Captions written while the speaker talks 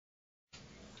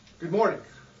Good morning.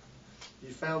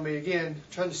 You found me again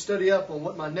trying to study up on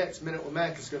what my next Minute with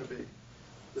Mac is going to be.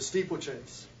 The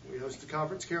steeplechase. We host the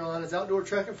Conference Carolinas Outdoor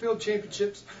Track and Field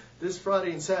Championships this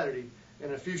Friday and Saturday.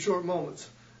 And in a few short moments,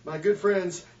 my good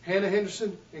friends Hannah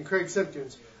Henderson and Craig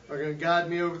Simpkins are going to guide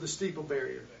me over the steeple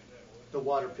barrier, the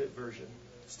water pit version.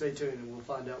 Stay tuned and we'll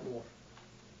find out more.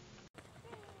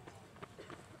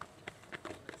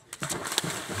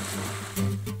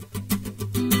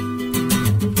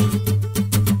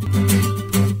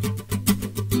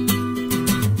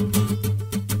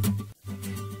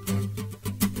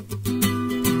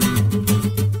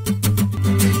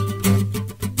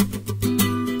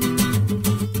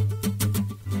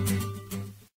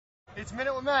 It's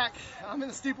Minute with Mac. I'm in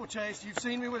the steeplechase. You've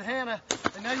seen me with Hannah,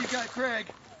 and now you've got Craig,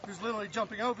 who's literally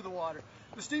jumping over the water.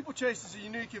 The steeplechase is a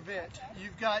unique event.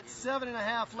 You've got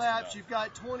 7.5 laps. You've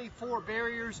got 24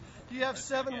 barriers. You have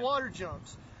 7 water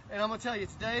jumps. And I'm going to tell you,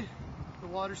 today, the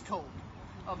water's cold.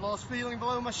 I've lost feeling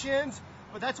below my shins,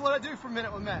 but that's what I do for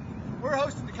Minute with Mac. We're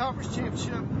hosting the Conference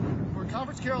Championship for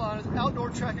Conference Carolinas Outdoor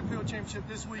Track and Field Championship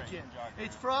this weekend.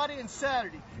 It's Friday and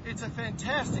Saturday. It's a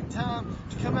fantastic time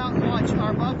to come out and watch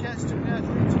our Bobcat student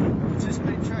athletes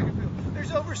participate in track and field.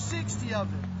 There's over 60 of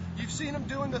them. You've seen them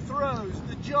doing the throws,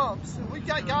 the jumps. And we've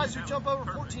got guys who jump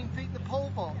over 14 feet in the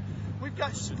pole vault. We've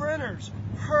got sprinters,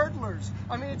 hurdlers.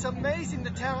 I mean, it's amazing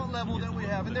the talent level that we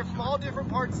have. And they're from all different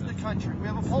parts of the country. We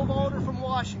have a pole vaulter from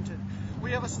Washington.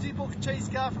 We have a steeplechase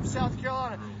guy from South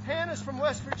Carolina. Hannah's from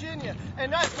West Virginia.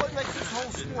 And that's what makes this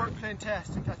whole sport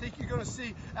fantastic. I think you're going to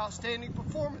see outstanding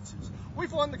performances.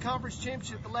 We've won the conference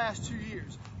championship the last 2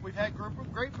 years. We've had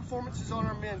great performances on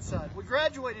our men's side. We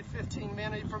graduated 15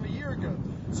 men from a year ago.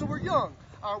 So we're young.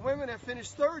 Our women have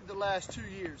finished third the last 2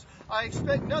 years. I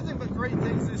expect nothing but great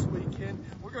things this weekend.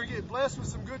 We're going to get blessed with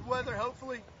some good weather,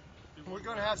 hopefully. We're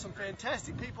going to have some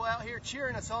fantastic people out here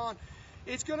cheering us on.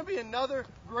 It's going to be another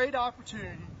great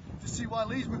opportunity to see why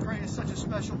Lees-McRae is such a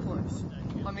special place.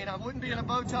 I mean, I wouldn't be in a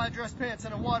bow tie, dress pants,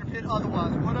 and a water pit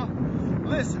otherwise, would I?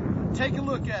 Listen, take a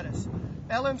look at us.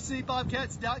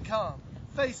 lmcbobcats.com,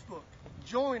 Facebook.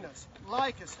 Join us,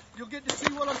 like us. You'll get to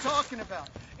see what I'm talking about.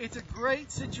 It's a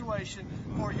great situation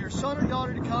for your son or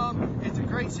daughter to come. It's a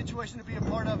great situation to be a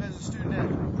part of as a student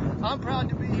athlete. I'm proud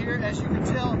to be here, as you can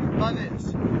tell by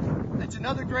this. It's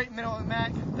another great Minute with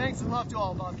Mac. Thanks and love to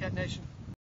all, Bobcat Nation.